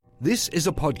This is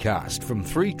a podcast from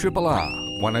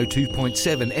 3RRR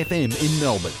 102.7 FM in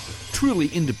Melbourne. Truly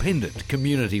independent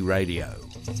community radio.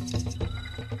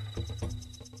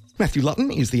 Matthew Lutton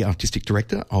is the Artistic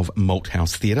Director of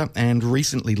Malthouse Theatre and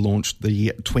recently launched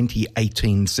the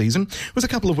 2018 season. It was a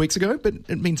couple of weeks ago, but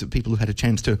it means that people have had a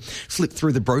chance to flip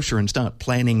through the brochure and start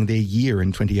planning their year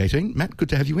in 2018. Matt, good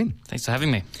to have you in. Thanks for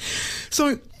having me.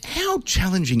 So, how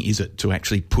challenging is it to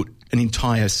actually put an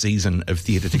entire season of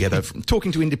theatre together?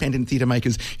 Talking to independent theatre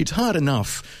makers, it's hard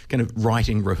enough kind of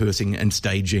writing, rehearsing and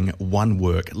staging one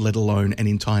work, let alone an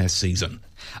entire season.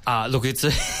 Look, it's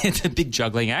a big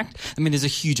juggling act. I mean, there's a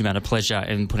huge amount of pleasure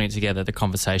in putting it together. The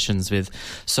conversations with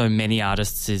so many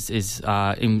artists is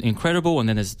incredible, and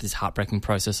then there's this heartbreaking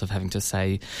process of having to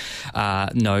say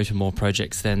no to more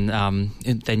projects than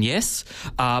yes.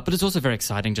 But it's also very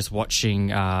exciting just watching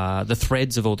the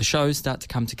threads of all the shows start to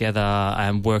come together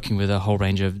and working with a whole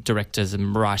range of directors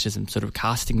and writers and sort of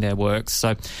casting their works.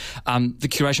 So the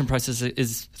curation process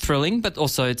is thrilling, but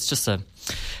also it's a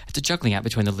juggling act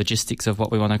between the logistics of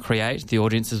what we want to create, the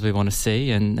audiences we want to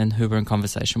see, and who we're in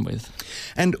conversation with.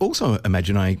 And also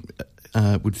imagine, I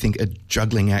would think, a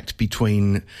juggling act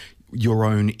between your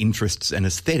own interests and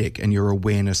aesthetic and your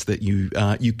awareness that you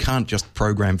can't just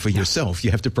program for yourself.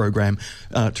 You have to program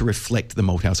to reflect the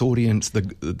Malthouse audience, the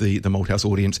Malthouse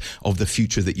audience of the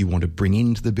future that you want to bring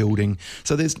into the building.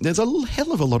 So there's a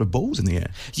hell of a lot of balls in the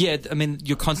air. Yeah, I mean,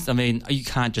 you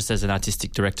can't just as an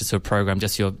artistic director sort of program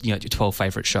just your 12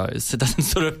 favourite shows. It doesn't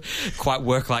sort of quite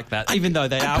work like that, even though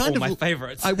they are all my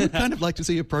favourites. I would kind of like to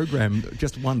see a program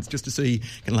just once, just to see.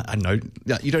 I know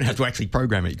you don't have to actually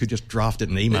program it. You could just draft it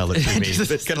and email it.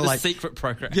 It's kind of like secret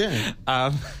program. Yeah,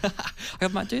 I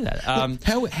might do that.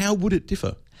 How would it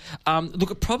differ?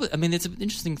 Look, it's an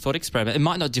interesting thought experiment. It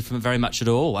might not differ very much at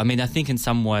all. I mean, I think in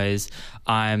some ways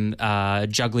I'm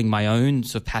juggling my own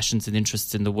sort of passions and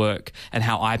interests in the work and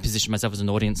how I position myself as an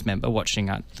audience member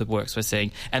watching the works we're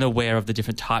seeing, and aware of the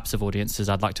different types of audiences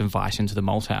I'd like to invite into the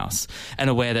Malthouse, and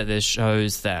aware that there's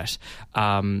shows that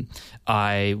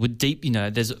I would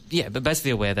but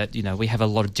basically aware that, we have a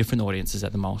lot of different audiences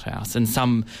at the Malthouse, and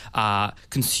some are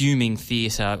consuming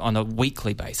theatre on a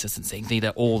weekly basis and seeing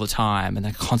theatre all the time, and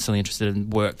they're constantly interested in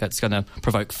work that's going to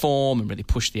provoke form and really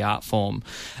push the art form.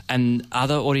 And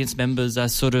other audience members are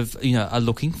sort of, are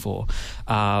looking for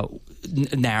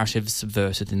narratives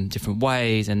subverted in different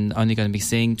ways and only going to be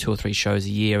seeing 2 or 3 shows a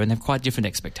year and have quite different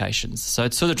expectations. So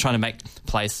it's sort of trying to make a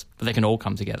place where they can all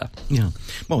come together. Yeah.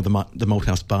 Well, the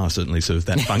Malthouse Bar certainly serves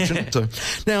that function. So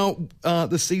now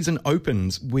the season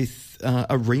opens with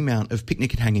a remount of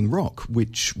Picnic at Hanging Rock,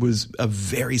 which was a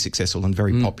very successful and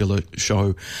very popular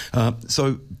show.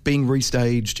 So being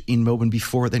restaged in Melbourne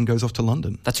before it then goes off to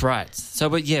London. That's right. So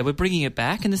we're bringing it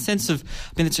back in the sense of,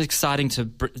 it's exciting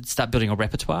to start building a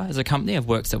repertoire as a company of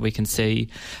works that we can see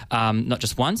not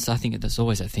just once. I think there's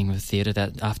always that thing with theatre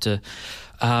that after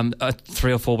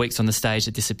 3 or 4 weeks on the stage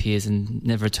it disappears and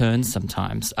never returns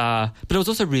sometimes. But it was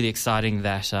also really exciting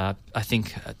that I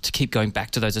think to keep going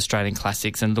back to those Australian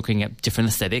classics and looking at different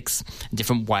aesthetics,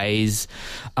 different ways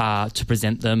to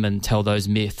present them and tell those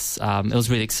myths. It was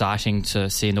really exciting to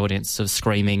see an audience sort of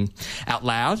screaming out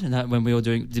loud when we were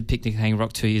doing the Picnic at Hanging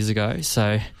Rock 2 years ago.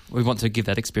 So we want to give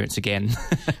that experience again.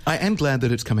 I am glad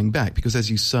that it's coming back because, as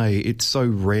you say, it's so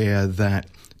rare that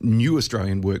new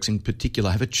Australian works in particular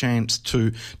have a chance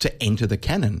to enter the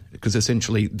canon, because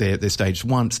essentially they're staged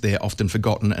once, they're often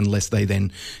forgotten unless they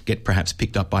then get perhaps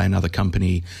picked up by another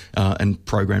company and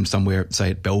programmed somewhere, say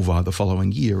at Belvoir the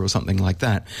following year or something like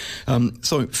that.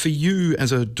 So for you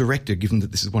as a director, given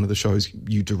that this is one of the shows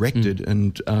you directed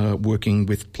and working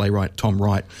with playwright Tom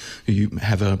Wright, who you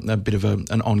have a bit of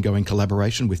an ongoing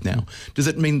collaboration with now, does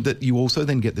it mean that you also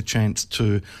then get the chance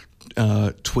to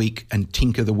tweak and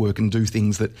tinker the work and do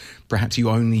things that perhaps you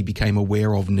only became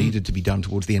aware of needed to be done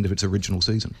towards the end of its original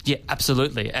season? Yeah,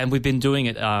 absolutely. And we've been doing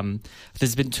it.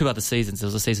 There's been 2 other seasons. There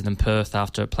was a season in Perth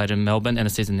after it played in Melbourne and a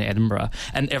season in Edinburgh.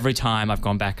 And every time I've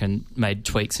gone back and made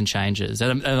tweaks and changes.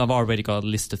 And I've already got a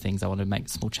list of things I want to make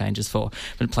small changes for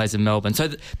when it plays in Melbourne. So,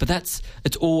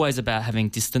 it's always about having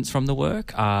distance from the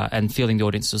work and feeling the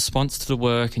audience's response to the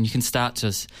work. And you can start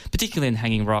to, particularly in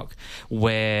Hanging Rock,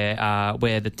 where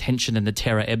the tension and the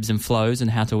terror ebbs and flows,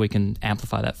 and how we can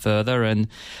amplify that further,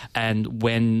 and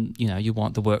when you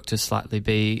want the work to slightly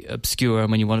be obscure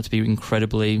and when you want it to be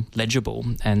incredibly legible,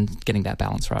 and getting that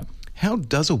balance right. How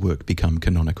does a work become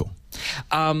canonical?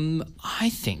 I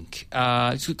think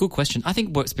it's a good question. I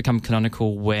think works become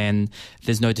canonical when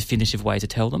there's no definitive way to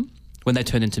tell them. when they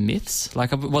turn into myths.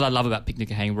 Like, what I love about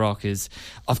Picnic at Hanging Rock is,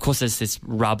 of course, there's this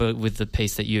rubber with the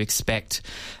piece that you expect.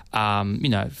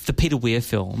 The Peter Weir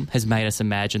film has made us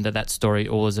imagine that story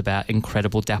all is about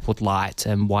incredible dappled light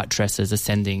and white dresses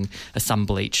ascending a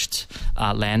sun-bleached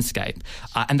landscape.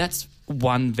 And that's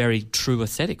one very true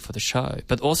aesthetic for the show,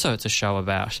 but also it's a show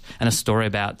about and a story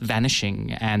about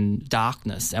vanishing and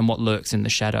darkness and what lurks in the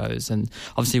shadows. And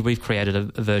obviously we've created a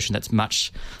version that's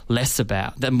much less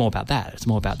more about that. It's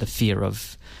more about the fear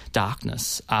of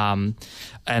darkness and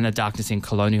a darkness in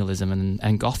colonialism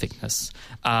and Gothicness.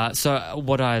 So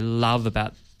what I love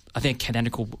about, I think,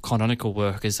 canonical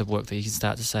work is the work that you can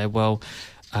start to say, well,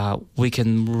 we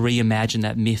can reimagine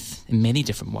that myth in many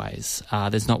different ways.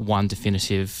 There's not one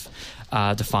definitive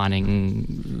defining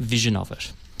vision of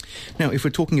it. Now, if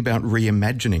we're talking about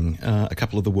reimagining, a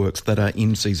couple of the works that are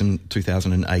in season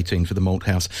 2018 for the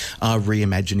Malthouse are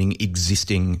reimagining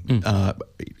existing,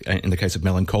 in the case of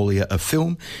Melancholia, a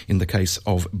film, in the case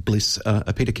of Bliss,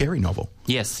 a Peter Carey novel.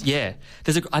 Yes, yeah.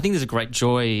 I think there's a great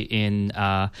joy in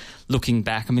looking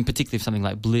back, I mean, particularly for something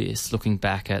like Bliss, looking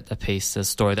back at a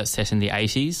story that's set in the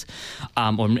 80s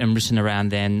and written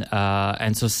around then,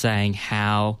 and sort of saying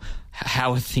how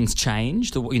have things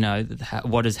changed?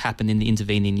 What has happened in the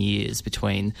intervening years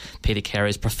between Peter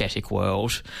Carey's prophetic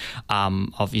world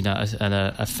of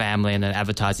a family and an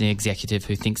advertising executive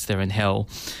who thinks they're in hell,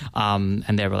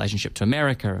 and their relationship to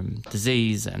America and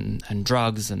disease and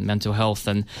drugs and mental health,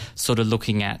 and sort of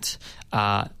looking at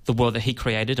the world that he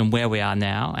created and where we are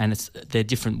now. And they're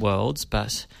different worlds,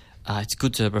 but it's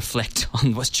good to reflect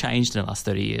on what's changed in the last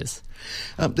 30 years.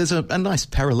 There's a nice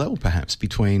parallel, perhaps,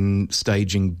 between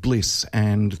staging Bliss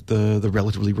and the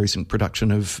relatively recent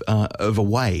production of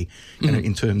Away,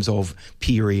 in terms of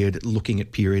looking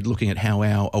at how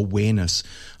our awareness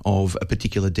of a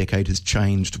particular decade has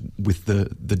changed with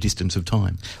the distance of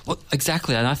time. Well,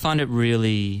 exactly, and I find it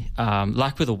really,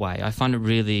 like with Away, I find it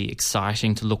really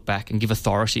exciting to look back and give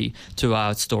authority to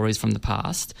our stories from the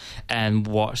past and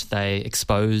what they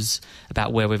expose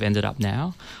about where we've ended up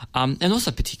now, and also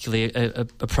particularly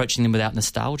approaching them without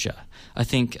nostalgia. I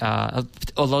think a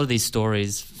lot of these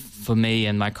stories, for me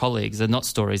and my colleagues, are not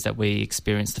stories that we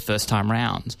experienced the first time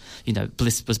round.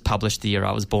 Bliss was published the year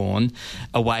I was born.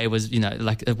 Away was,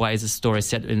 Away is a story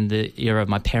set in the era of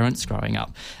my parents growing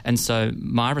up. And so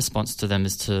my response to them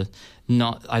is to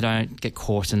I don't get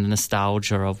caught in the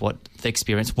nostalgia of what the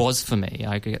experience was for me.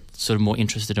 I get sort of more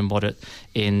interested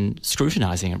in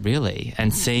scrutinising it, really,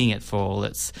 and seeing it for all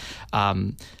its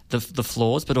the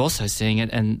flaws, but also seeing it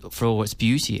and for all its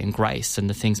beauty and grace and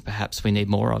the things perhaps we need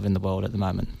more of in the world at the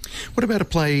moment. What about a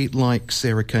play like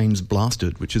Sarah Kane's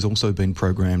Blasted, which has also been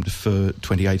programmed for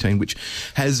 2018, which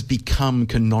has become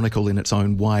canonical in its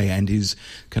own way and is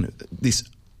kind of this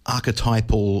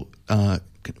archetypal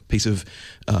piece of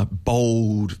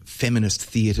bold feminist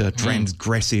theatre,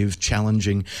 transgressive,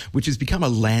 challenging, which has become a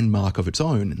landmark of its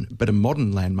own, but a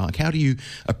modern landmark. How do you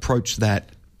approach that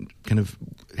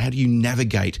how do you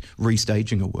navigate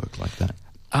restaging a work like that?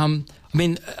 Anne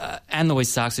Louise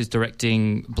Sarks, who's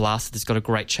directing Blasted, has got a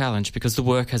great challenge because the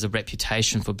work has a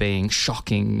reputation for being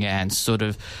shocking and sort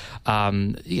of,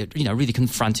 really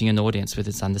confronting an audience with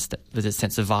its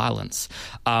sense of violence.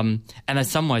 And in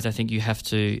some ways, I think you have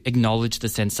to acknowledge the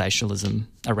sensationalism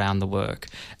around the work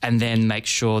and then make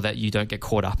sure that you don't get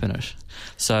caught up in it.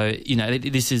 So,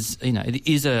 this is, it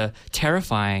is a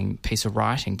terrifying piece of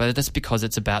writing, but that's because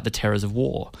it's about the terrors of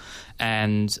war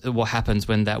and what happens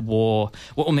when that war,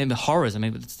 the horrors,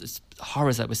 it's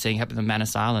horrors that we're seeing happen in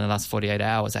Manus Island in the last 48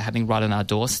 hours are happening right on our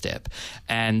doorstep.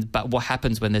 But what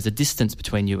happens when there's a distance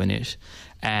between you and it,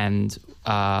 and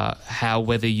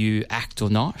whether you act or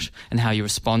not, and how you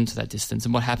respond to that distance,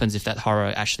 and what happens if that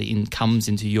horror actually comes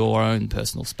into your own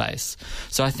personal space.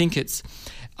 So I think it's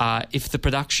if the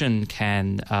production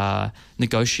can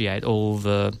negotiate all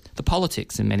the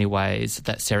politics in many ways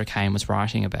that Sarah Kane was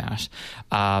writing about,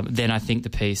 then I think the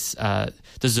piece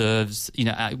deserves,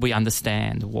 we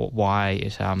understand why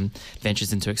it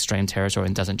ventures into extreme territory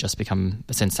and doesn't just become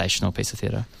a sensational piece of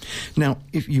theatre. Now,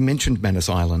 if you mentioned Manus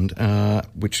Island,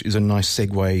 which is a nice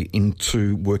segue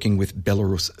into working with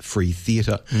Belarus Free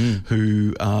Theatre,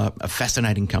 who are a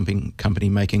fascinating company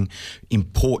making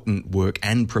important work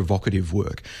and provocative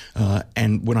work.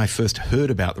 And when I first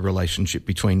heard about the relationship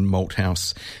between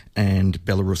Malthouse and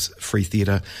Belarus Free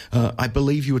Theatre, I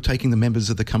believe you were taking the members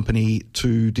of the company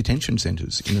to detention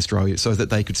centres in Australia so that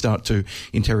they could start to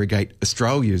interrogate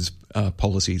Australia's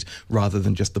policies rather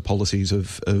than just the policies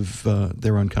of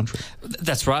their own country.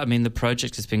 That's right. I mean, the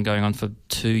project has been going on for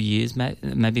 2 years,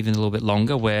 maybe even a little bit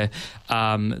longer, where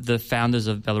the founders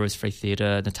of Belarus Free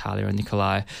Theatre, Natalia and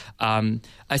Nikolai,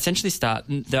 essentially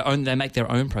they make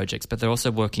their own projects, but they're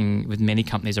also working with many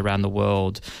companies around the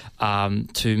world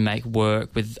to make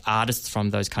work with artists from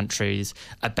those countries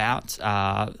about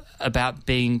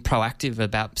being proactive,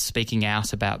 about speaking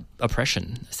out about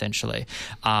oppression, essentially.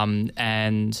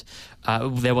 And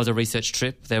there was a research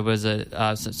trip. There was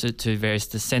to various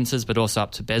centres, but also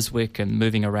up to Beswick and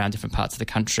moving around different parts of the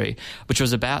country, which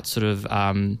was about sort of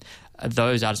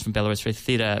those artists from Belarus Free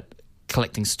Theatre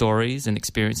collecting stories and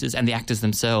experiences, and the actors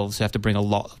themselves who have to bring a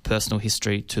lot of personal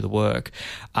history to the work,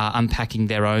 unpacking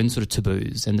their own sort of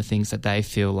taboos and the things that they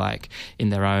feel like in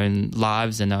their own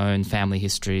lives and their own family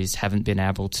histories haven't been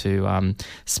able to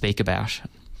speak about.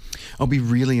 I'll be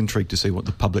really intrigued to see what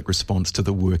the public response to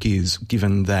the work is,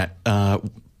 given that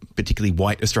particularly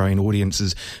white Australian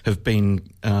audiences have been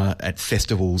at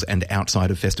festivals and outside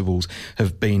of festivals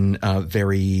have been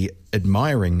very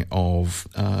admiring of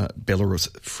Belarus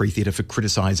Free Theatre for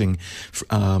criticising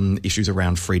issues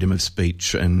around freedom of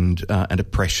speech and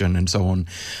oppression and so on.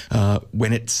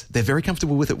 They're very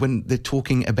comfortable with it when they're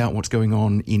talking about what's going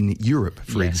on in Europe,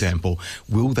 for example.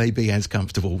 Will they be as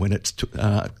comfortable when it's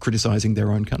criticising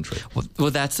their own country?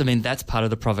 Well, that's part of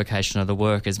the provocation of the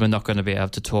work, is we're not going to be able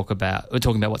to we're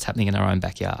talking about what's happening in our own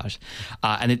backyard.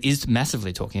 And it is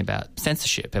massively talking about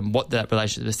censorship and what that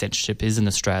relationship with censorship is in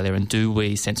Australia, and do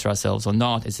we censor ourselves or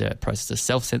not? Is there a process of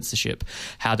self-censorship?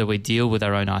 How do we deal with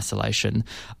our own isolation?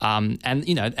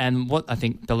 And what I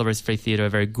think Belarus Free Theatre are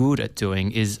very good at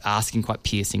doing is asking quite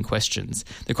piercing questions.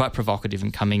 They're quite provocative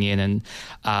in coming in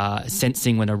and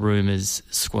sensing when a room is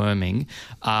squirming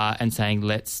and saying,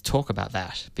 let's talk about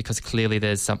that, because clearly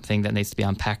there's something that needs to be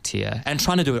unpacked here, and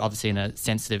trying to do it obviously in a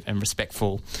sensitive and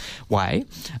respectful way,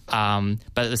 but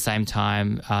at the same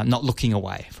time not looking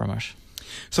away from it.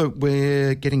 So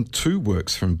we're getting 2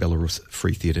 works from Belarus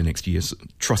Free Theatre next year.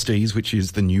 Trustees, which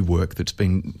is the new work that's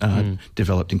been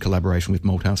developed in collaboration with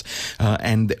Malthouse,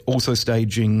 and also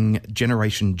staging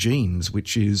Generation Genes,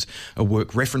 which is a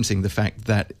work referencing the fact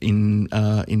that in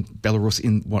Belarus,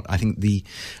 in what I think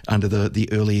under the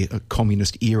early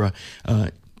communist era,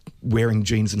 wearing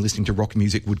jeans and listening to rock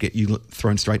music would get you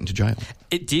thrown straight into jail.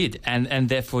 It did, and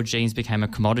therefore jeans became a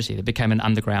commodity. It became an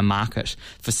underground market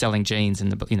for selling jeans in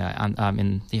the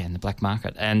in the black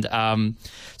market. And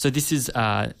so this is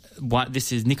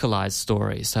Nikolai's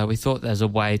story. So we thought there's a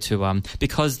way to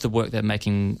because the work they're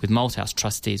making with Malthouse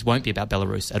Trustees won't be about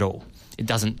Belarus at all. It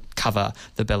doesn't cover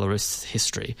the Belarus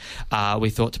history. We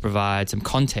thought to provide some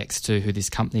context to who this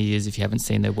company is, if you haven't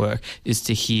seen their work, is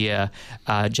to hear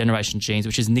Generation Genes,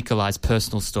 which is Nikolai's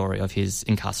personal story of his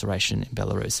incarceration in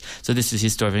Belarus. So this is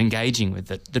his story of engaging with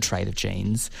the trade of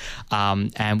genes,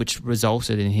 and which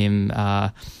resulted in him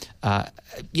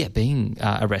being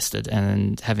arrested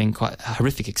and having quite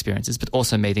horrific experiences, but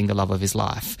also meeting the love of his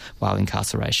life while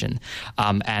incarceration,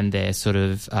 and their sort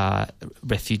of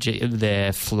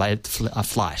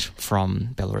flight from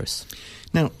Belarus.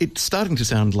 Now, it's starting to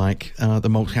sound like the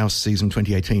Malthouse season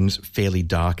 2018 is fairly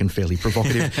dark and fairly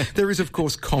provocative. There is, of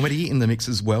course, comedy in the mix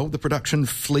as well. The production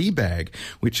Fleabag,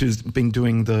 which has been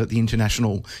doing the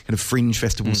international kind of fringe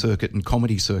festival circuit and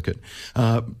comedy circuit.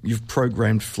 You've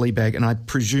programmed Fleabag, and I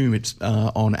presume it's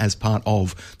on as part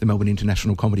of the Melbourne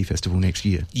International Comedy Festival next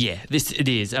year. Yeah, it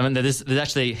is. I mean, there's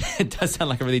actually, it does sound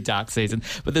like a really dark season,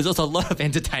 but there's also a lot of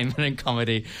entertainment and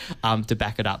comedy to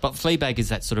back it up. But Fleabag is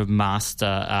that sort of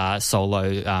master solo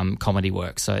comedy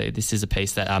work. So this is a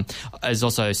piece that has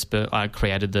also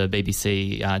created the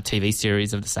BBC TV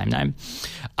series of the same name.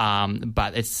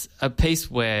 But it's a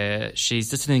piece where she's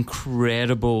just an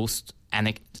incredible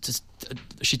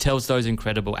she tells those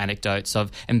incredible anecdotes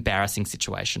of embarrassing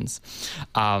situations.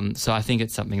 So I think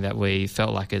it's something that we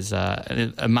felt like is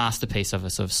a masterpiece of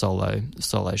a sort of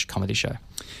solo comedy show.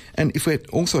 And if we're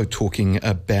also talking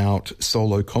about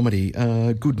solo comedy,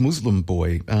 Good Muslim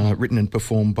Boy, written and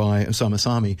performed by Osama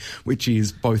Sami, which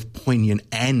is both poignant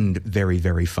and very,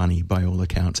 very funny by all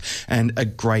accounts, and a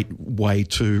great way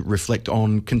to reflect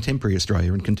on contemporary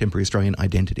Australia and contemporary Australian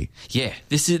identity. Yeah,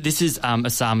 this is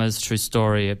Osama's true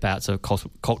story about of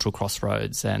cultural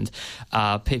crossroads. And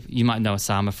you might know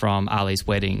Osama from Ali's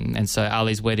Wedding. And so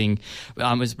Ali's Wedding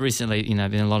was recently, been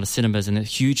in a lot of cinemas, and a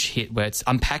huge hit where it's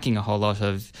unpacking a whole lot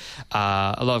of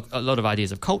a lot of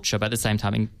ideas of culture, but at the same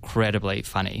time incredibly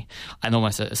funny and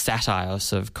almost a satire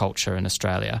of culture in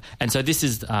Australia. And so this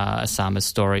is Osama's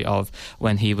story of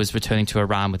when he was returning to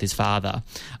Iran with his father,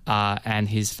 and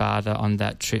his father on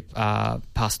that trip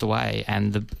passed away,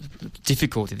 and the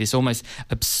difficulty, this almost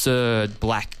absurd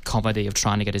black comedy of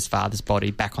trying to get his father's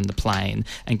body back on the plane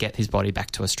and get his body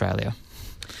back to Australia.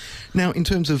 Now, in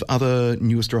terms of other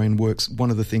new Australian works,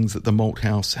 one of the things that the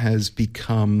Malthouse has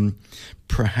become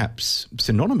perhaps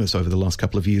synonymous over the last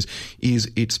couple of years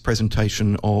is its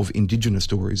presentation of Indigenous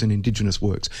stories and Indigenous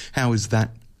works. How is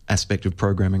that aspect of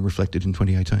programming reflected in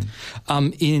 2018?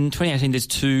 In 2018, there's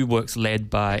 2 works led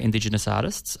by Indigenous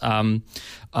artists.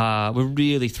 We're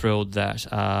really thrilled that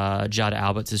Jada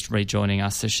Alberts is rejoining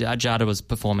us. So Jada was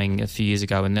performing a few years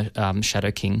ago in the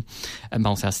Shadow King at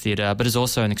Malthouse Theatre, but is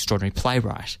also an extraordinary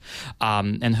playwright.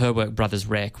 And her work, Brothers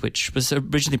Wreck, which was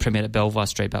originally premiered at Belvoir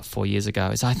Street about 4 years ago,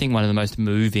 is, I think, one of the most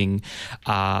moving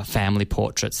family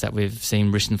portraits that we've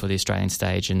seen written for the Australian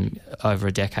stage in over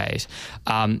a decade.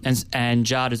 And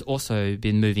Jada's also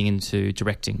been moving into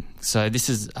directing. So this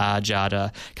is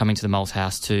Jada coming to the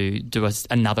Malthouse to do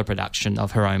another production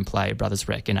of her own play, Brothers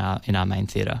Wreck, in our main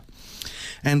theatre.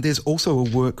 And there's also a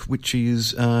work which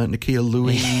is Nakia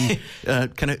Louie,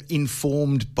 kind of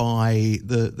informed by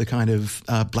the kind of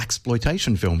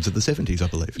blaxploitation films of the 70s, I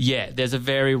believe. Yeah, there's a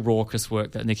very raucous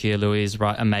work that Nakia Louie is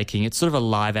making. It's sort of a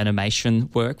live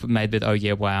animation work made with Oh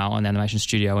Yeah Wow, an animation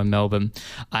studio in Melbourne.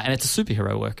 And it's a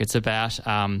superhero work. It's about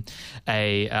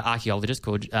a archaeologist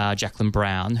called Jacqueline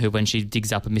Brown, who, when she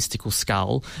digs up a mystical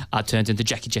skull, turns into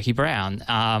Jackie Brown,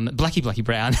 Blackie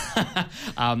Brown.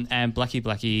 And Blackie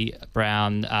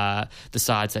Brown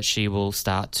decides that she will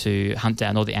start to hunt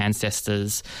down all the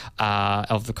ancestors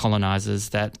of the colonisers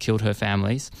that killed her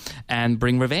families and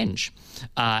bring revenge.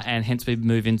 And hence we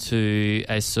move into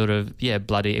a sort of,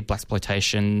 bloody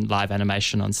blaxploitation live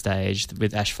animation on stage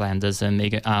with Ash Flanders and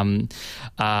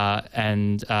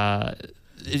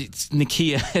it's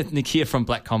Nakia from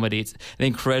Black Comedy. It's an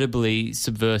incredibly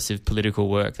subversive political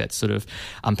work that's sort of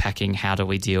unpacking how do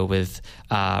we deal with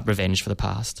revenge for the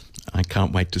past. I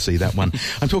can't wait to see that one.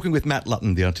 I'm talking with Matt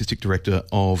Lutton, the Artistic Director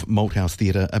of Malthouse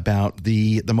Theatre, about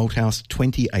the Malthouse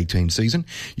 2018 season.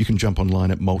 You can jump online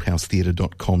at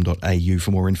malthousetheatre.com.au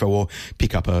for more info, or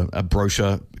pick up a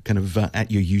brochure kind of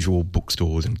at your usual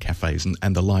bookstores and cafes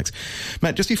and the likes.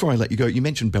 Matt, just before I let you go, you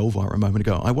mentioned Belvoir a moment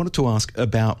ago. I wanted to ask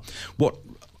about what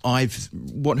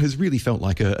has really felt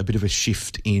like a bit of a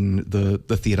shift in the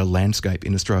theatre landscape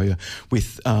in Australia,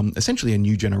 with essentially a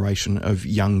new generation of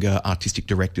younger artistic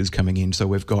directors coming in. So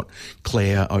we've got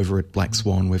Claire over at Black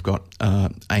Swan, we've got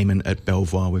Eamon at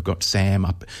Belvoir, we've got Sam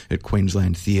up at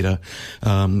Queensland Theatre,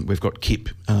 we've got Kip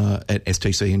at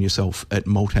STC, and yourself at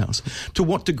Malthouse. To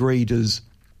what degree does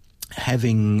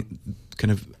having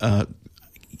kind of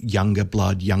younger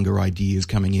blood, younger ideas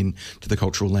coming in to the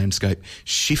cultural landscape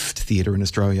shift theatre in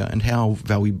Australia, and how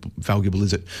valuable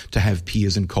is it to have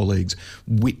peers and colleagues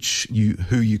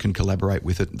who you can collaborate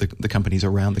with at the companies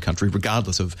around the country,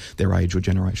 regardless of their age or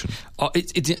generation?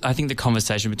 I think the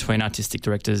conversation between artistic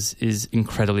directors is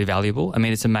incredibly valuable. I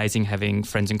mean, it's amazing having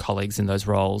friends and colleagues in those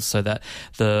roles, so that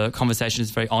the conversation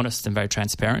is very honest and very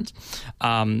transparent.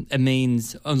 It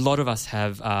means a lot of us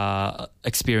have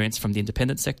experience from the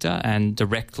independent sector and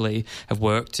directly have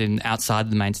worked in outside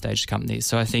the main stage companies.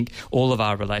 So I think all of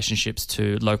our relationships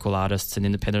to local artists and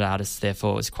independent artists,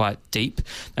 therefore, is quite deep,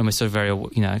 and we're sort of very,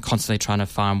 constantly trying to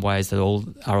find ways that all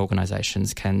our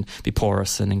organisations can be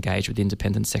porous and engage with the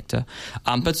independent sector.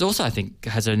 But it's also, I think,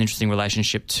 has an interesting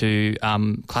relationship to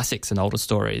classics and older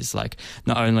stories. Like,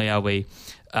 not only are we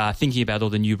thinking about all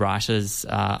the new writers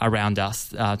around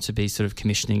us to be sort of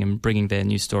commissioning and bringing their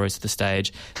new stories to the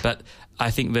stage, but I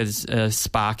think there's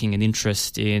sparking an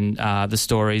interest in the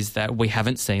stories that we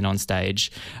haven't seen on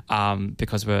stage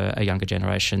because we're a younger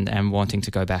generation and wanting to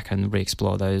go back and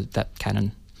re-explore that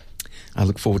canon. I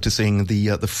look forward to seeing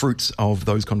the fruits of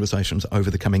those conversations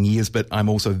over the coming years, but I'm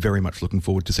also very much looking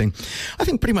forward to seeing, I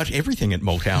think, pretty much everything at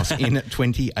Malthouse in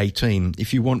 2018.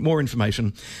 If you want more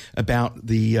information about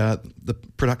the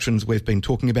productions we've been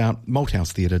talking about,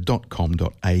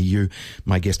 malthousetheatre.com.au.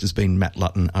 My guest has been Matt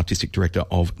Lutton, Artistic Director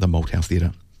of the Malthouse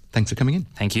Theatre. Thanks for coming in.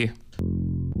 Thank you.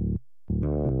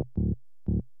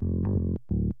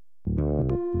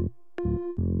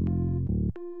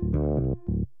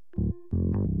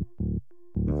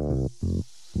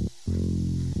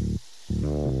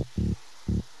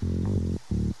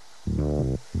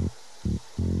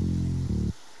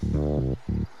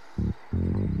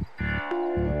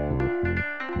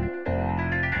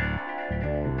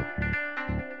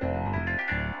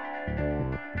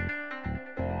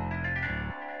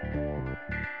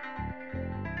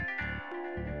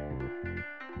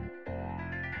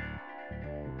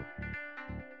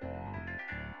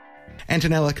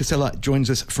 Antonella Casella joins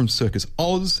us from Circus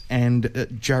Oz, and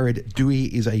Jared Dewey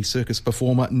is a circus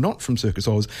performer, not from Circus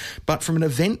Oz, but from an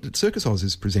event that Circus Oz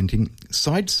is presenting,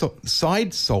 Side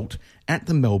Salt at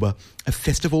the Melba, a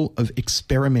festival of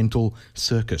experimental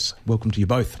circus. Welcome to you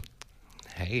both.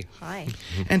 Hey. Hi.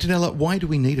 Antonella, why do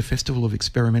we need a festival of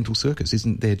experimental circus?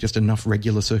 Isn't there just enough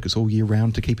regular circus all year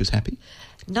round to keep us happy?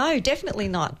 No, definitely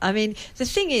not. I mean, the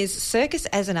thing is, circus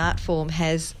as an art form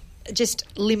has just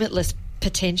limitless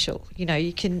potential. You know,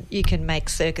 you can make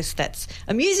circus that's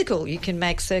a musical. You can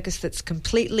make circus that's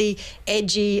completely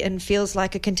edgy and feels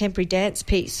like a contemporary dance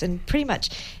piece, and pretty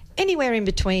much anywhere in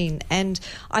between. And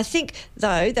I think,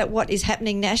 though, that what is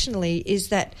happening nationally is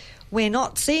that we're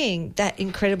not seeing that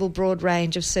incredible broad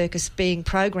range of circus being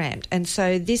programmed. And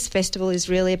so this festival is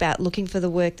really about looking for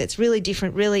the work that's really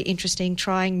different, really interesting,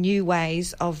 trying new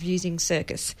ways of using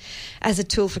circus as a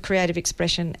tool for creative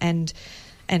expression and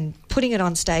putting it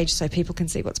on stage so people can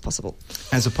see what's possible.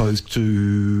 As opposed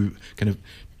to kind of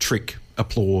trick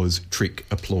applause,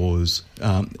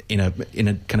 in a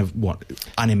kind of what,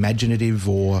 unimaginative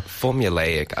or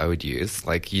formulaic, I would use.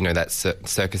 Like, you know, that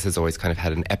circus has always kind of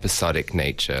had an episodic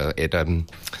nature. It the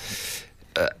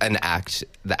act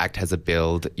has a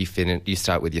build. You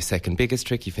start with your second biggest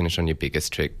trick, you finish on your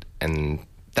biggest trick, and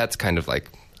that's kind of like,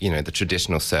 you know, the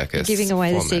traditional circus. You're giving away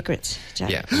format. The secrets,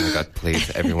 Jack. Yeah. Oh my God, please,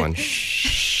 everyone,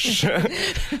 shh.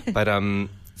 But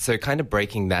so kind of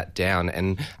breaking that down,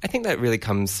 and I think that really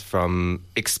comes from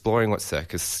exploring what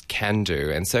circus can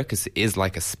do. And circus is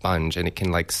like a sponge, and it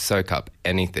can like soak up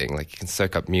anything. Like, it can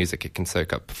soak up music, it can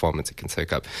soak up performance, it can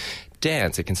soak up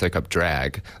dance, it can soak up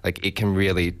drag. Like, it can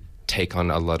really take on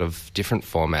a lot of different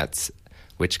formats,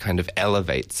 which kind of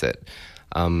elevates it.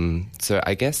 So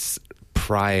I guess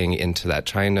prying into that,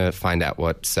 trying to find out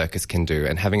what circus can do,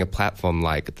 and having a platform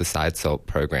like the Side Salt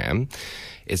program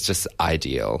is just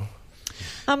ideal.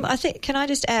 Can I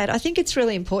just add, I think it's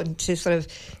really important to sort of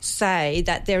say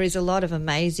that there is a lot of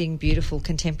amazing, beautiful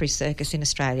contemporary circus in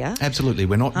Australia. Absolutely.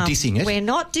 We're not dissing it. We're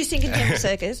not dissing contemporary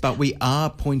circus. But we are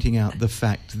pointing out the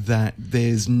fact that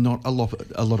there's not a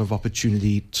lot of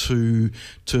opportunity to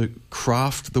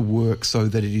craft the work so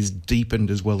that it is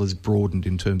deepened as well as broadened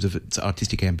in terms of its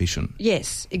artistic ambition.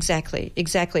 Yes, exactly.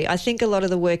 I think a lot of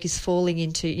the work is falling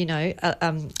into, you know,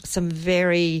 some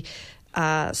very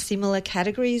similar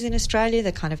categories in Australia,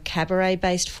 the kind of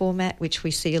cabaret-based format, which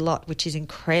we see a lot, which is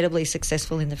incredibly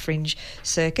successful in the fringe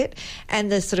circuit, and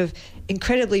the sort of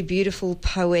incredibly beautiful,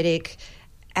 poetic,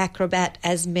 acrobat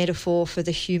as metaphor for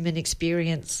the human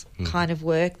experience kind of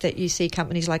work that you see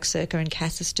companies like Circa and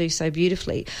Cassis do so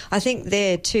beautifully. I think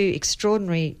they're two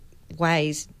extraordinary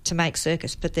ways to make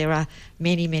circus, but there are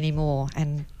many, many more,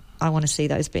 and I want to see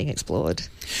those being explored.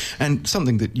 And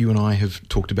something that you and I have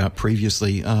talked about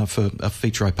previously for a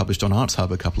feature I published on Arts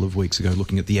Hub a couple of weeks ago,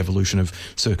 looking at the evolution of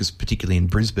circus, particularly in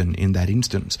Brisbane in that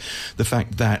instance. The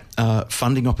fact that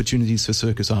funding opportunities for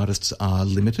circus artists are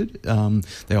limited.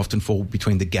 They often fall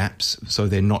between the gaps, so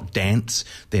they're not dance,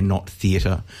 they're not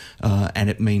theatre, and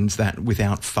it means that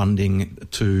without funding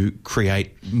to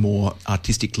create more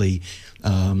artistically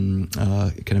kind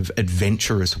of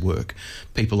adventurous work,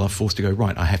 people are forced to go,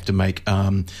 right, I have to make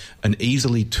an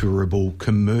easily tourable,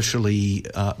 commercially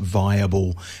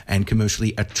viable and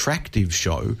commercially attractive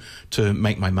show to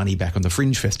make my money back on the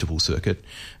fringe festival circuit.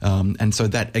 And so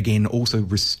that, again, also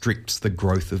restricts the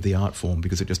growth of the art form,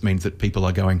 because it just means that people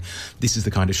are going, this is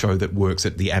the kind of show that works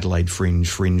at the Adelaide Fringe,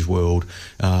 Fringe World,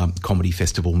 Comedy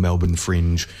Festival, Melbourne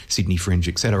Fringe, Sydney Fringe,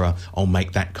 etc. I'll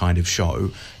make that kind of show,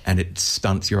 and it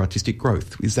stunts your artistic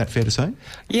growth. Is that fair to say?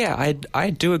 Yeah, I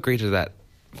do agree to that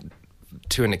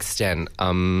to an extent.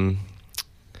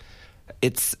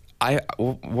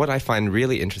 What I find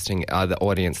really interesting are the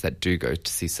audience that do go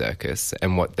to see circus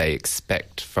and what they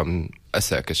expect from a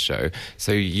circus show.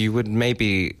 So you would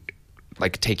maybe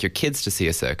like take your kids to see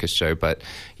a circus show, but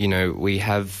you know, we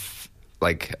have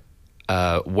like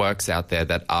works out there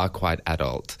that are quite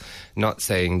adult. Not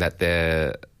saying that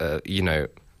they're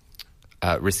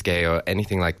risque or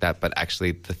anything like that, but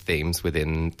actually the themes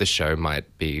within the show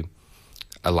might be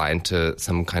aligned to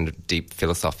some kind of deep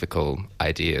philosophical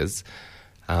ideas.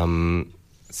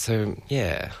 So,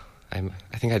 yeah, I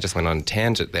think I just went on a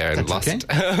tangent there and lost.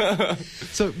 Okay.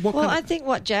 So, I think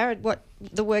what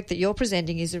the work that you're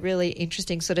presenting is a really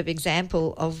interesting sort of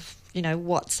example of, you know,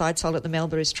 what Side Salt at the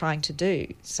Melba is trying to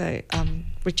do. So,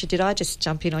 Richard, did I just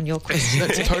jump in on your question?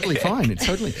 That's totally fine. It's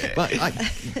totally. But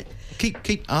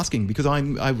keep asking, because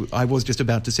I was just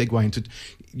about to segue into.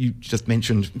 You just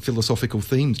mentioned philosophical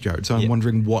themes, Jared. So I'm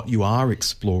wondering what you are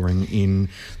exploring in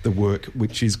the work,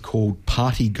 which is called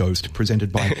Party Ghost,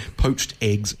 presented by Poached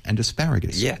Eggs and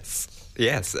Asparagus. Yes.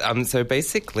 Yes. So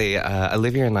basically,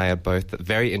 Olivia and I are both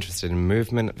very interested in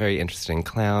movement, very interested in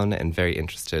clown, and very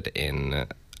interested in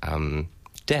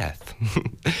death.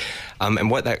 And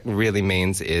what that really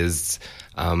means is,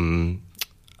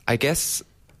 I guess,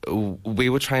 we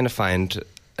were trying to find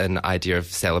an idea of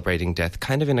celebrating death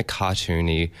kind of in a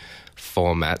cartoony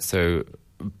format. So,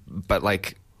 but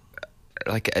like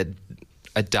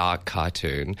a dark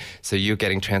cartoon. So you're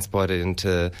getting transported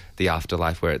into the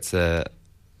afterlife where it's a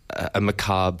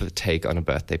macabre take on a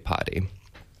birthday party.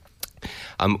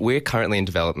 We're currently in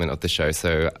development of the show,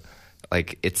 so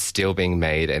like it's still being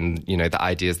made, and you know the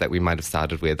ideas that we might have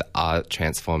started with are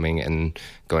transforming and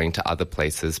going to other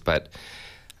places. But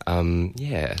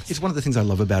it's one of the things I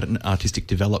love about an artistic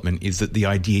development is that the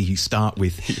idea you start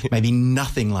with may be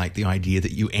nothing like the idea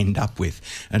that you end up with,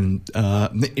 and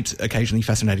it's occasionally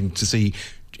fascinating to see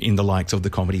in the likes of the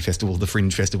Comedy Festival, the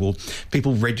Fringe Festival,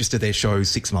 people register their shows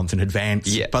 6 months in advance.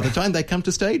 Yeah. By the time they come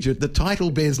to stage it, the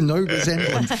title bears no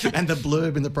resemblance and the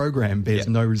blurb in the program bears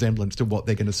no resemblance to what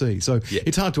they're going to see. So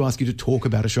it's hard to ask you to talk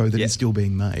about a show that is still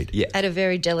being made. Yeah. At a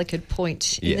very delicate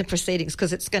point in the proceedings,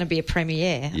 because it's going to be a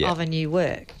premiere of a new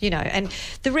work, you know. And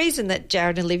the reason that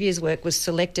Jared and Olivia's work was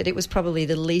selected, it was probably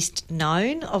the least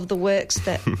known of the works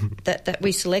that that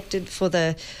we selected for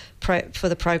the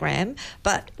program,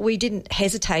 but we didn't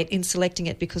hesitate in selecting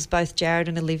it because both Jared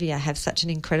and Olivia have such an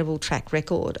incredible track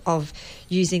record of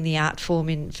using the art form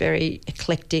in very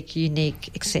eclectic,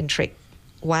 unique, eccentric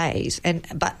ways,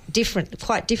 but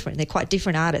quite different. They're quite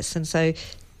different artists, and so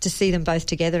to see them both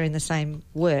together in the same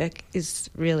work is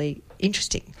really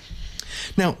interesting.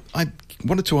 Now, I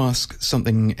wanted to ask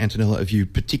something, Antonella, of you,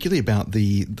 particularly about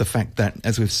the fact that,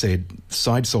 as we've said,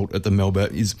 Side Salt at the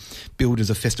Melba is billed as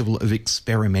a festival of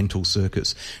experimental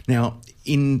circus. Now,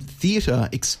 in theatre,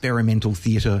 experimental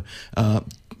theatre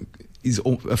is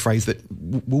a phrase that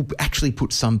will actually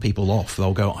put some people off.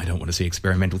 They'll go, I don't want to see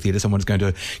experimental theatre. Someone's going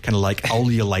to kind of like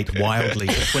ululate wildly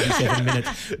for 27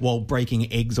 minutes while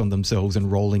breaking eggs on themselves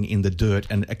and rolling in the dirt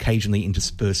and occasionally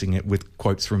interspersing it with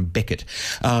quotes from Beckett.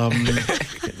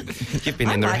 You've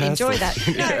been in the rehearsal. I enjoy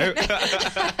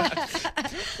that.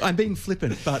 I'm being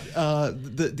flippant, but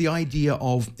the idea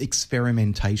of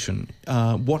experimentation,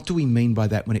 what do we mean by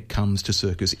that when it comes to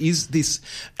circus? Is this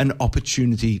an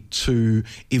opportunity to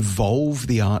evolve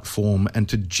the art form and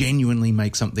to genuinely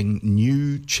make something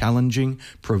new, challenging,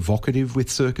 provocative with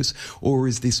circus? Or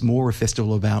is this more a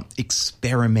festival about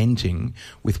experimenting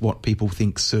with what people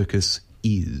think circus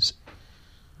is,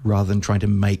 rather than trying to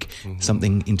make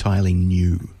something entirely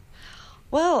new?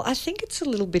 Well, I think it's a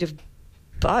little bit of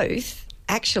both.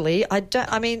 Actually,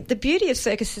 the beauty of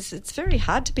circus is it's very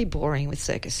hard to be boring with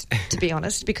circus, to be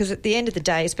honest, because at the end of the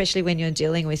day, especially when you're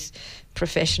dealing with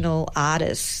professional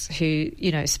artists who,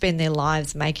 you know, spend their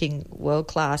lives making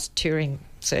world-class touring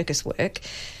circus work,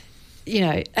 you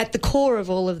know, at the core of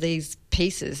all of these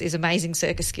pieces is amazing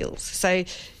circus skills. So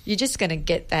you're just going to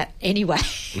get that anyway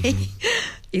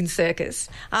in circus.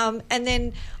 And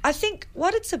then I think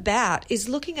what it's about is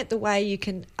looking at the way you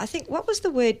can, I think, what was the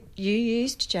word you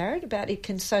used, Jared, about it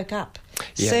can soak up?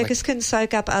 Yeah, circus can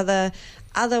soak up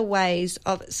other ways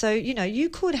of, so, you know, you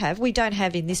could have, we don't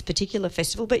have in this particular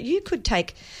festival, but you could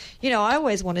take, you know, I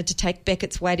always wanted to take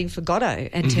Beckett's Waiting for Godot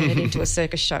and turn it into a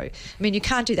circus show. I mean, you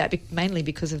can't do that mainly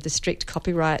because of the strict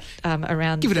copyright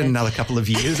around. Give it another couple of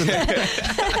years and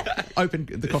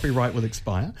the copyright will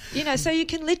expire. You know, so you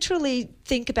can literally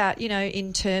think about, you know,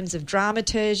 in terms of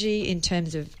dramaturgy, in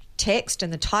terms of text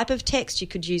and the type of text. You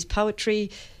could use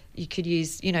poetry, you could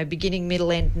use, you know, beginning,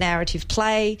 middle, end narrative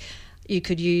play. You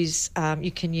could use,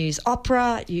 you can use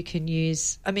opera, you can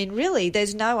use, I mean, really,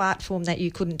 there's no art form that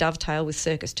you couldn't dovetail with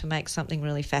circus to make something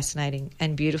really fascinating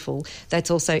and beautiful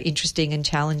that's also interesting and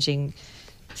challenging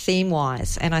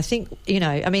theme-wise. And I think, you know,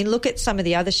 I mean, look at some of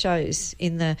the other shows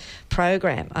in the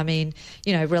program. I mean,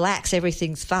 you know, Relax,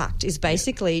 Everything's Fucked is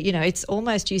basically, you know, it's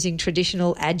almost using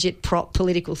traditional agit-prop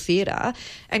political theatre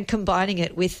and combining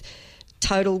it with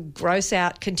total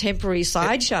gross-out contemporary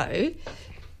sideshow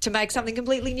to make something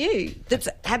completely new that's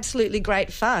absolutely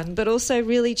great fun, but also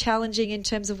really challenging in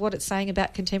terms of what it's saying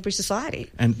about contemporary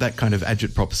society. And that kind of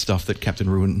agitprop stuff that Captain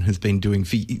Ruin has been doing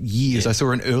for years. Yeah. I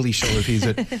saw an early show of his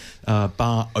at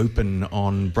Bar Open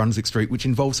on Brunswick Street, which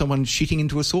involved someone shitting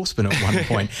into a saucepan at one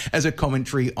point as a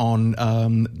commentary on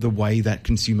the way that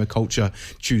consumer culture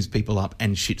chews people up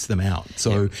and shits them out.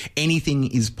 So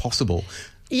anything is possible.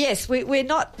 Yes, we're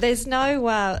not. There's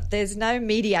no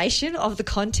mediation of the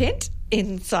content.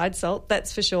 in Side Salt,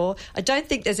 that's for sure. I don't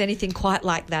think there's anything quite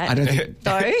like that, I don't think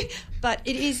though. But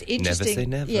it is interesting. Never say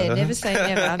never. Yeah, never say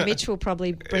never. Mitch will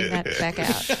probably bring that back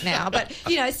out now. But,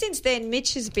 since then,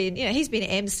 Mitch has been, he's been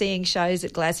emceeing shows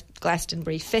at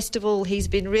Glastonbury Festival. He's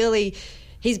been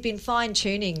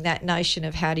fine-tuning that notion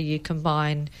of how do you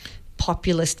combine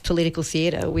populist political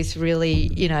theatre with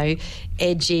really,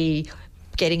 edgy,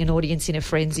 getting an audience in a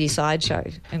frenzy sideshow.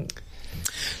 And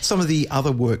some of the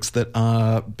other works that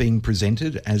are being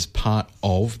presented as part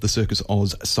of the Circus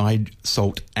Oz Side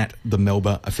Salt at the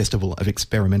Melba, a festival of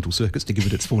experimental circus, to give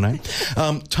it its full name.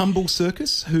 Tumble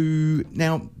Circus, who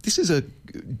now this is a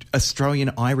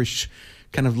Australian-Irish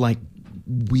kind of like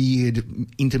weird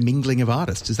intermingling of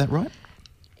artists. Is that right?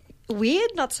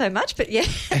 Weird, not so much, but yeah,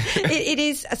 it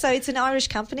is. So it's an Irish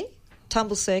company,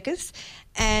 Tumble Circus.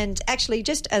 And actually,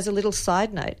 just as a little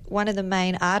side note, one of the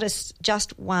main artists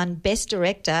just won Best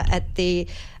Director at the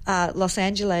Los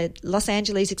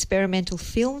Angeles Experimental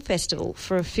Film Festival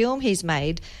for a film he's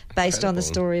made based on the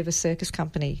story of a circus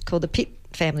company called the Pitt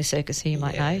Family Circus, who you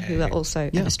might know, who are also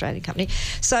an Australian company.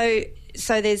 So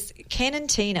there's Ken and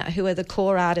Tina, who are the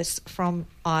core artists from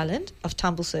Ireland of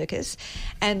Tumble Circus,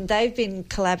 and they've been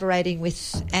collaborating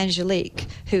with Angelique,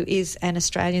 who is an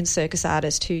Australian circus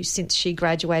artist who, since she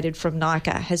graduated from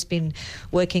NICA, has been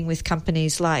working with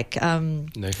companies like No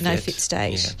Fit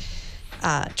Stage. Yeah.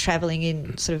 Travelling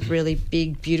in sort of really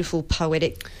big, beautiful,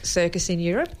 poetic circus in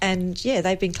Europe. And,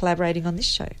 they've been collaborating on this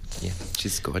show. Yeah,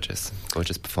 she's gorgeous.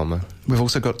 Gorgeous performer. We've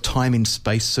also got Time in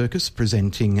Space Circus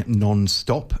presenting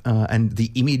non-stop, and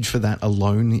the image for that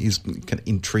alone kind of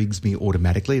intrigues me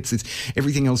automatically.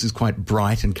 Everything else is quite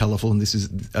bright and colourful, and this is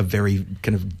a very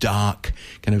kind of dark,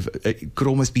 it could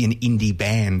almost be an indie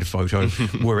band photo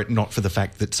were it not for the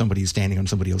fact that somebody is standing on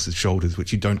somebody else's shoulders,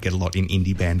 which you don't get a lot in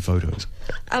indie band photos.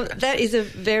 That is a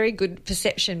very good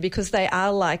perception, because they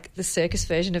are like the circus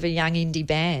version of a young indie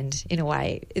band in a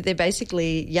way. They're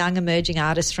basically young emerging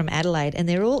artists from Adelaide, and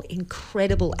they're all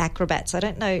incredible acrobats. I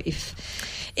don't know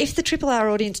if the Triple R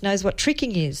audience knows what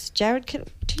tricking is. Jared, do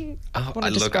you want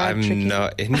to describe I'm tricking?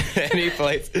 not in any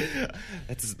place.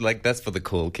 That's for the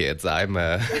cool kids.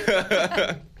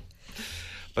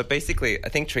 But basically, I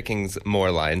think tricking's more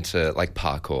aligned to like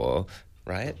parkour,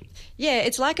 right? Yeah,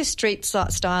 it's like a street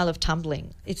style of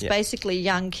tumbling. It's basically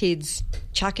young kids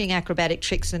chucking acrobatic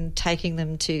tricks and taking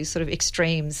them to sort of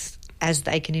extremes as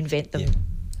they can invent them. Yeah.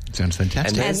 Sounds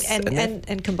fantastic.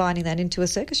 And combining that into a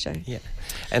circus show. Yeah.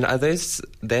 And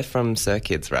they're from Sir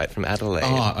Kids, right? From Adelaide.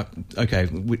 Oh, okay.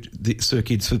 The Sir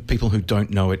Kids, for people who don't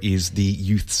know it, is the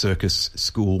youth circus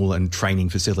school and training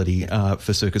facility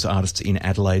for circus artists in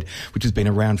Adelaide, which has been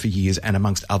around for years and,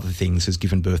 amongst other things, has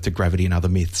given birth to Gravity and Other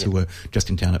Myths, who were just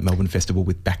in town at Melbourne Festival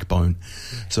with Backbone.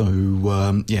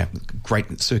 So,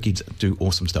 great. Sir Kids do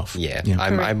awesome stuff. Yeah.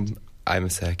 I'm a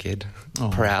Sir Kid. Oh.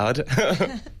 Proud.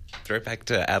 Throwback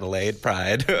to Adelaide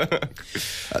pride.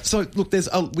 So, look,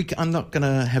 I'm not going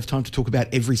to have time to talk about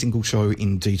every single show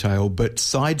in detail, but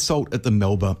Side Salt at the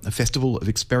Melba, a festival of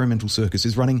experimental circus,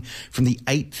 is running from the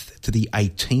 8th to the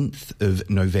 18th of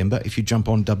November. If you jump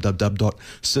on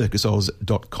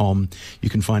www.circusoz.com, you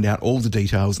can find out all the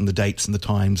details and the dates and the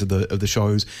times of the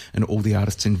shows and all the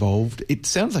artists involved. It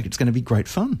sounds like it's going to be great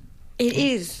fun. It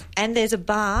is. And there's a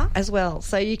bar as well.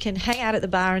 So you can hang out at the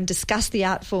bar and discuss the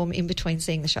art form in between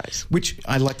seeing the shows. Which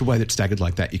I like the way that's staggered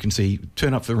like that. You can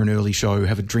turn up for an early show,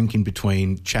 have a drink in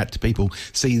between, chat to people,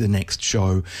 see the next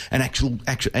show, and actually,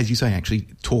 as you say, actually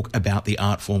talk about the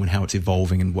art form and how it's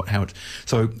evolving and how it's...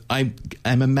 So I'm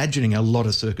imagining a lot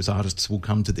of circus artists will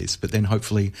come to this, but then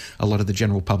hopefully a lot of the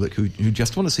general public who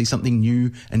just want to see something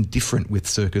new and different with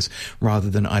circus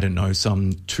rather than, I don't know,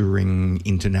 some touring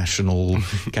international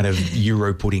kind of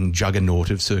Euro-putting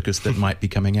juggernaut of circus that might be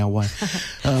coming our way.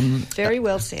 Very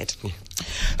well said.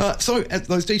 So,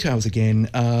 those details again,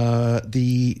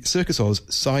 the Circus Oz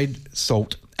Side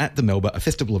Salt at the Melba, a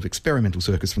festival of experimental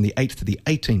circus from the 8th to the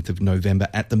 18th of November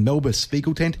at the Melba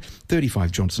Spiegel Tent,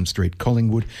 35 Johnson Street,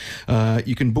 Collingwood.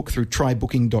 You can book through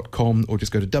trybooking.com or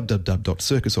just go to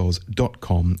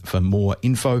www.circusoz.com for more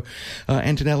info.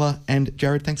 Antonella and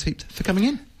Jared, thanks heaps for coming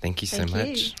in. Thank you so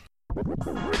much.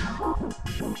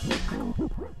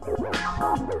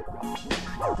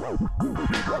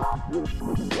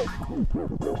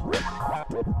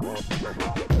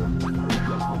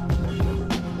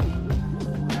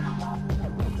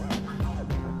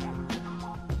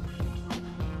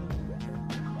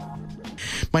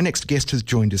 My next guest has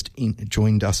joined us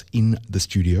in the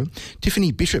studio.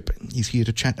 Tiffany Bishop is here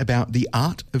to chat about The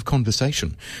Art of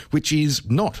Conversation, which is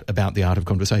not about the art of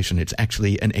conversation. It's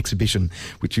actually an exhibition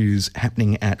which is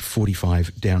happening at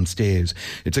 45 Downstairs.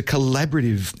 It's a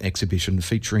collaborative exhibition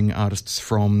featuring artists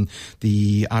from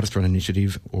the Artist Run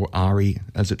Initiative, or ARI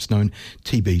as it's known,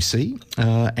 TBC.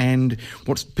 And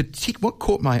what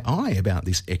caught my eye about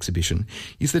this exhibition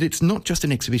is that it's not just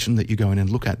an exhibition that you go in and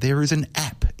look at. There is an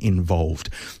app involved.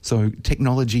 So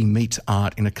technology meets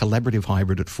art in a collaborative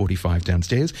hybrid at 45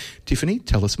 Downstairs. Tiffany,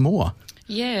 tell us more.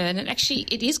 Yeah, and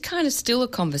it is kind of still a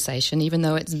conversation, even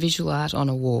though it's visual art on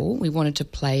a wall. We wanted to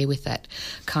play with that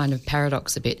kind of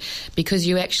paradox a bit, because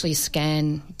you actually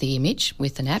scan the image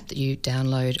with an app that you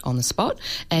download on the spot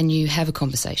and you have a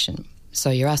conversation. So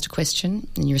you're asked a question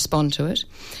and you respond to it,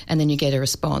 and then you get a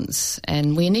response.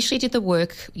 And we initially did the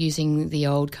work using the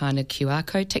old kind of QR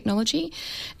code technology,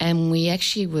 and we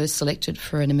actually were selected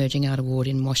for an Emerging Art Award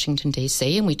in Washington,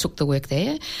 D.C., and we took the work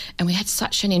there, and we had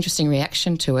such an interesting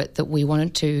reaction to it that we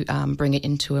wanted to bring it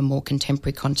into a more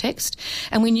contemporary context.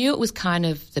 And we knew it was kind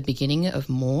of the beginning of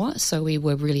more, so we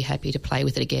were really happy to play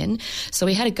with it again. So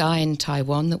we had a guy in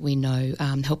Taiwan that we know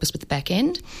help us with the back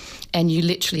end, and you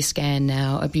literally scan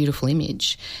now a beautiful image,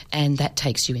 and that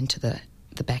takes you into the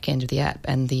back end of the app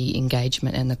and the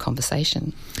engagement and the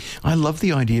conversation. I love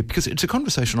the idea because it's a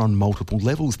conversation on multiple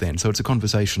levels then. So it's a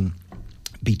conversation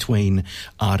between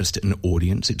artist and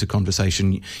audience. It's a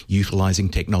conversation utilising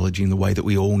technology in the way that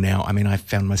we all now... I mean, I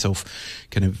found myself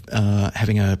kind of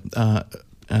having a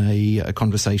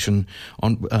conversation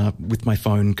on with my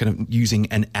phone, kind of using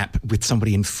an app with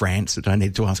somebody in France that I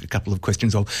needed to ask a couple of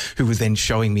questions of, who was then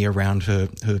showing me around her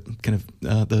kind of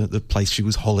the place she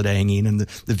was holidaying in and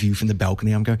the view from the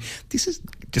balcony. I'm going, this is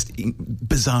just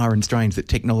bizarre and strange that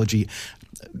technology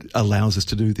allows us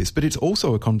to do this. But it's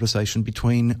also a conversation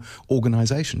between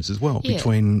organisations as well,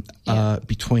 between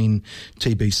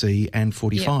TBC and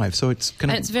 45. Yeah. So it's kind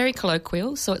of... And it's very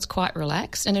colloquial, so it's quite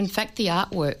relaxed. And in fact, the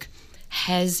artwork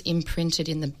has imprinted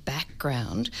in the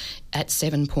background at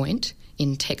 7 point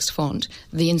in text font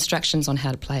the instructions on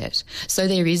how to play it. So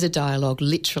there is a dialogue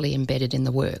literally embedded in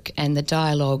the work, and the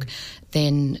dialogue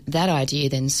that idea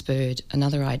then spurred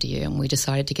another idea, and we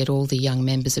decided to get all the young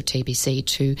members of TBC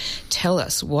to tell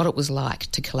us what it was like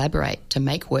to collaborate, to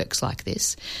make works like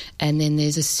this. And then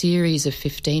there's a series of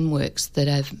 15 works that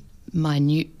have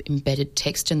minute embedded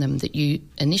text in them that you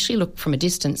initially look from a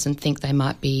distance and think they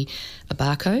might be a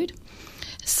barcode.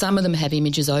 Some of them have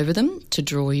images over them to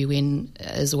draw you in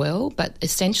as well, but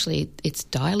essentially it's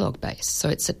dialogue-based, so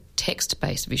it's a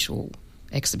text-based visual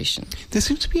exhibition. There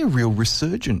seems to be a real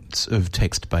resurgence of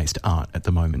text-based art at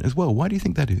the moment as well. Why do you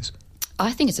think that is?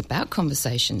 I think it's about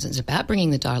conversations. It's about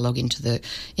bringing the dialogue into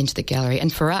the gallery,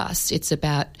 and for us it's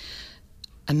about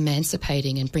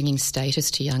emancipating and bringing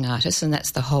status to young artists, and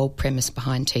that's the whole premise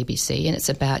behind TBC, and it's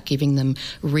about giving them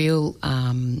real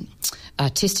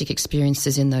artistic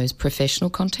experiences in those professional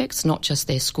contexts, not just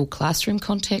their school classroom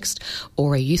context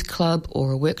or a youth club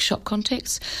or a workshop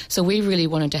context. So we really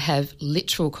wanted to have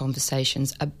literal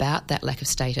conversations about that lack of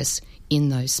status in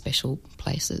those special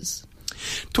places.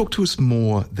 Talk to us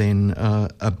more then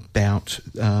about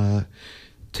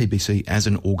TBC as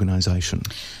an organisation.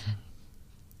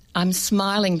 I'm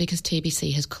smiling because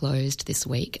TBC has closed this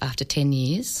week after 10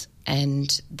 years,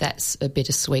 and that's a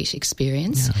bittersweet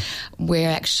experience. Yeah. We're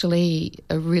actually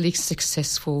a really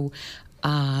successful,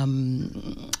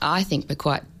 I think we're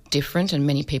quite different, and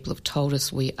many people have told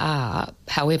us we are.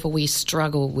 However, we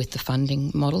struggle with the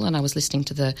funding model, and I was listening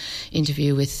to the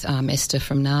interview with Esther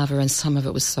from NAVA, and some of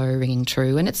it was so ringing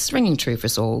true, and it's ringing true for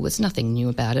us all. There's nothing new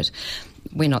about it.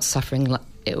 We're not suffering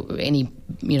any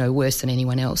worse than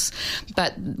anyone else,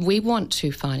 but we want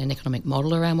to find an economic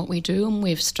model around what we do, and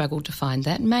we've struggled to find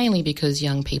that, mainly because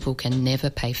young people can never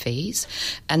pay fees,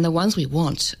 and the ones we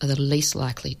want are the least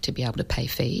likely to be able to pay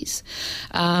fees.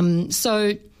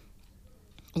 So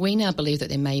we now believe that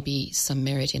there may be some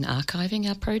merit in archiving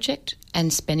our project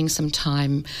and spending some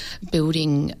time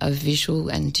building a visual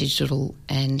and digital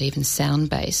and even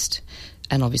sound-based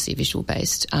and obviously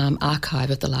visual-based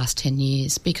archive of the last 10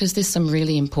 years, because there's some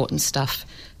really important stuff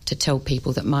to tell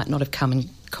people that might not have come in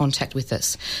contact with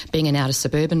us. Being an outer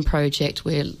suburban project,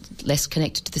 we're less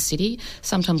connected to the city.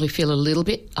 Sometimes we feel a little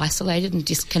bit isolated and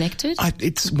disconnected.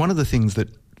 It's one of the things that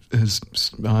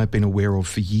I've been aware of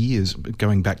for years,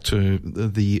 going back to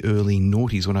the early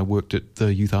noughties when I worked at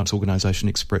the youth arts organisation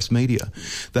Express Media,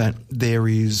 that there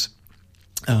is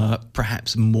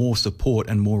perhaps more support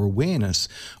and more awareness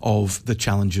of the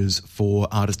challenges for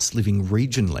artists living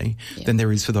regionally than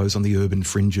there is for those on the urban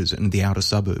fringes and the outer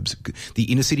suburbs. The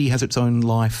inner city has its own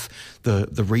life,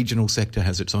 the regional sector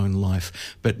has its own life,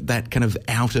 but that kind of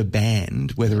outer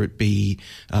band, whether it be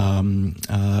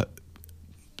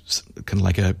kind of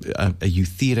like a youth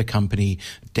theatre company,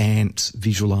 dance,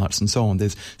 visual arts and so on, there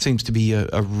seems to be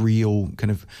a real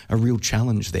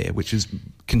challenge there, which is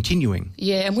continuing.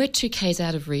 Yeah, and we're 2Ks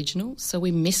out of regional, so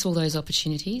we miss all those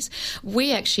opportunities.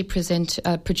 We actually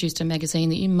produced a magazine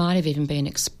that you might have even been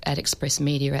at Express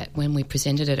Media at when we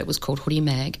presented it. It was called Hoodie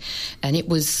Mag, and it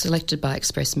was selected by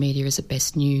Express Media as a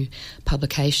best new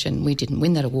publication. We didn't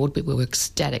win that award, but we were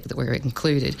ecstatic that we were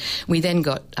included. We then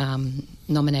got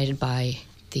nominated by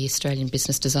the Australian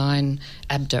Business Design,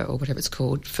 ABDA or whatever it's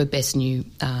called, for Best New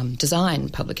Design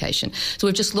publication. So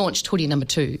we've just launched Hoodie number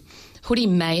 2. Hoodie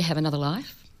may have another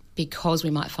life because we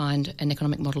might find an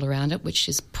economic model around it, which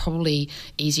is probably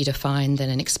easier to find than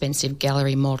an expensive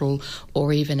gallery model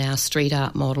or even our street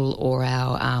art model or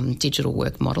our digital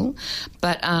work model.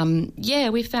 But,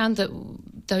 we found that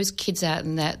those kids out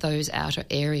in those outer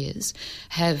areas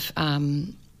have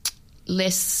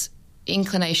less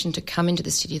inclination to come into the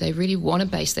city. They really want to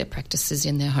base their practices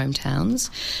in their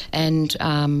hometowns, and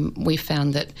we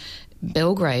found that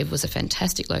Belgrave was a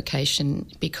fantastic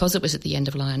location because it was at the end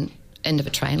of a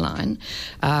train line.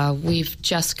 We've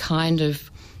just kind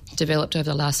of developed over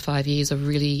the last 5 years a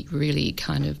really, really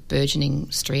kind of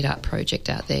burgeoning street art project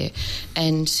out there,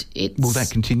 and will that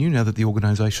continue now that the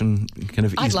organisation kind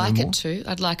of is no more?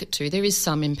 I'd like it to. There is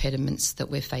some impediments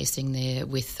that we're facing there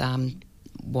with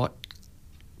what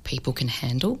people can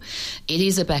handle. It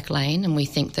is a back lane, and we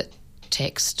think that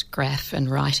text, graph and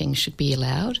writing should be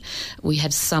allowed. We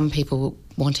have some people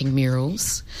wanting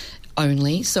murals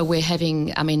only, so we're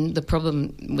having, the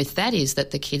problem with that is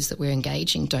that the kids that we're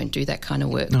engaging don't do that kind of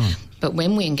work. No. But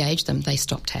when we engage them, they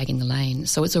stop tagging the lane.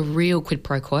 So it's a real quid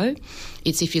pro quo.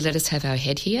 It's if you let us have our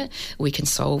head here, we can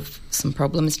solve some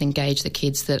problems and engage the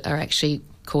kids that are actually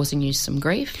causing you some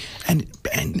grief. And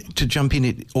to jump in,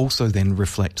 it also then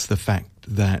reflects the fact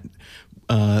that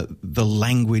the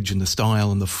language and the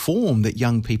style and the form that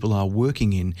young people are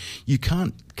working in, you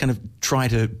can't kind of try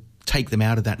to take them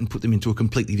out of that and put them into a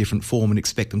completely different form and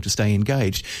expect them to stay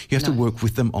engaged. You have to work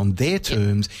with them on their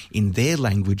terms, in their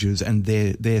languages and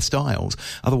their styles.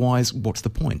 Otherwise, what's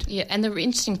the point? Yeah, and the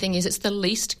interesting thing is it's the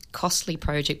least costly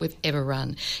project we've ever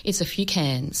run. It's a few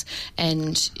cans,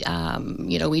 and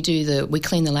we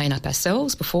clean the lane up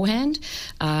ourselves beforehand.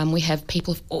 We have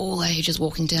people of all ages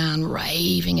walking down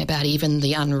raving about even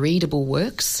the unreadable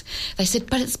works. They said,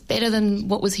 but it's better than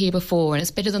what was here before, and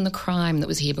it's better than the crime that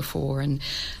was here before. And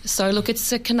so, look,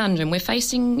 it's a conundrum. We're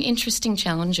facing interesting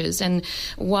challenges, and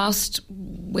whilst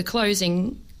we're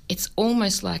closing, it's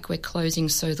almost like we're closing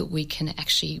so that we can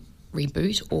actually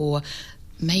reboot, or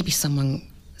maybe someone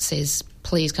says,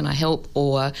 please, can I help?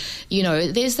 Or,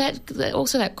 there's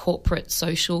that corporate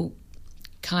social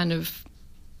kind of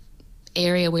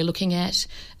area we're looking at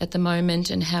the moment,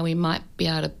 and how we might be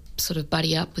able to sort of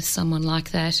buddy up with someone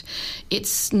like that.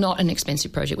 It's not an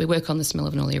expensive project. We work on the smell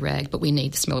of an oily rag, but we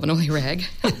need the smell of an oily rag.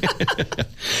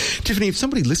 Tiffany, if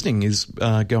somebody listening is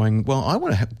going, well, I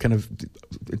want to have kind of,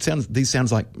 these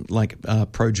sounds like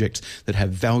projects that have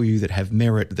value, that have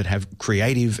merit, that have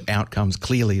creative outcomes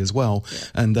clearly as well,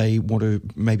 and they want to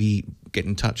maybe get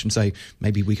in touch and say,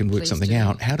 maybe we can work something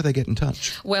out. How do they get in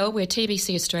touch? Well, we're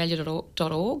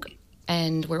tbcaustralia.org.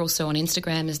 And we're also on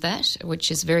Instagram as that,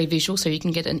 which is very visual, so you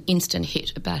can get an instant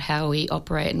hit about how we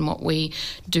operate and what we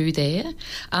do there.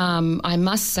 I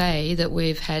must say that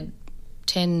we've had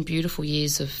 10 beautiful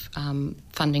years of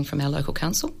funding from our local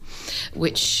council,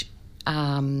 which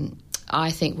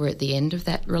I think we're at the end of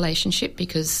that relationship,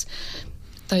 because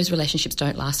those relationships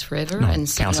don't last forever. No, and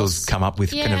councils come up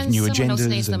with kind of new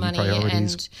agendas and new priorities.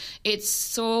 And it's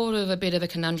sort of a bit of a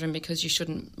conundrum, because you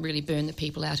shouldn't really burn the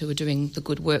people out who are doing the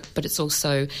good work, but it's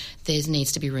also there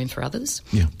needs to be room for others,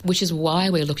 which is why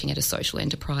we're looking at a social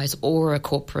enterprise or a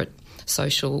corporate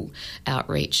social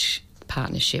outreach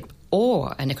partnership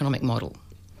or an economic model.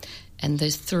 And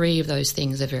those three of those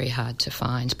things are very hard to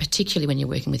find, particularly when you're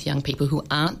working with young people who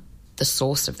aren't the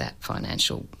source of that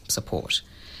financial support.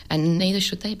 And neither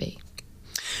should they be.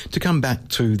 To come back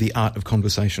to The Art of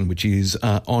Conversation, which is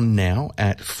on now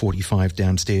at 45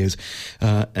 downstairs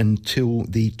until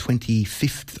the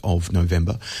 25th of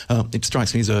November, it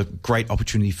strikes me as a great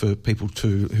opportunity for people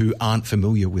who aren't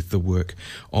familiar with the work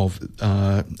of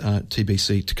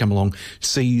TBC to come along,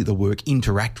 see the work,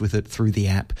 interact with it through the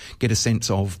app, get a sense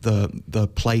of the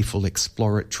playful,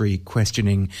 exploratory,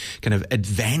 questioning kind of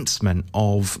advancement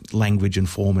of language and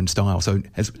form and style. So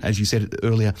as you said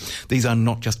earlier, these are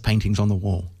not just paintings on the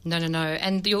wall. No.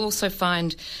 And you'll also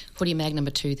find Footy Mag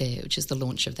number 2 there, which is the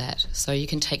launch of that. So you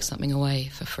can take something away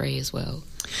for free as well.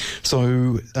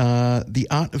 So The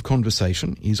Art of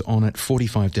Conversation is on at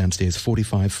 45 downstairs,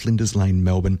 45 Flinders Lane,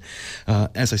 Melbourne,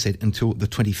 as I said, until the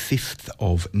 25th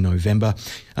of November.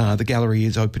 The gallery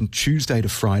is open Tuesday to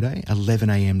Friday,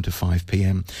 11am to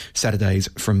 5pm, Saturdays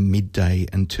from midday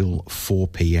until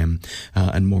 4pm,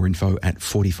 and more info at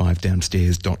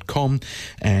 45downstairs.com.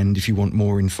 And if you want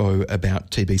more info about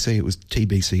TBC, it was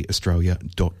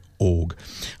tbcaustralia.org.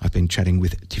 I've been chatting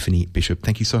with Tiffany Bishop.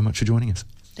 Thank you so much for joining us.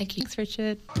 Thank you. Thanks,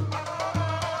 Richard.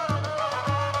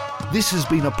 This has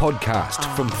been a podcast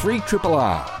from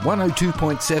 3RRR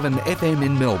 102.7 FM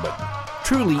in Melbourne.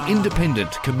 Truly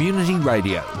independent community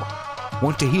radio.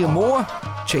 Want to hear more?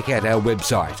 Check out our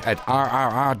website at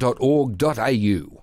rrr.org.au.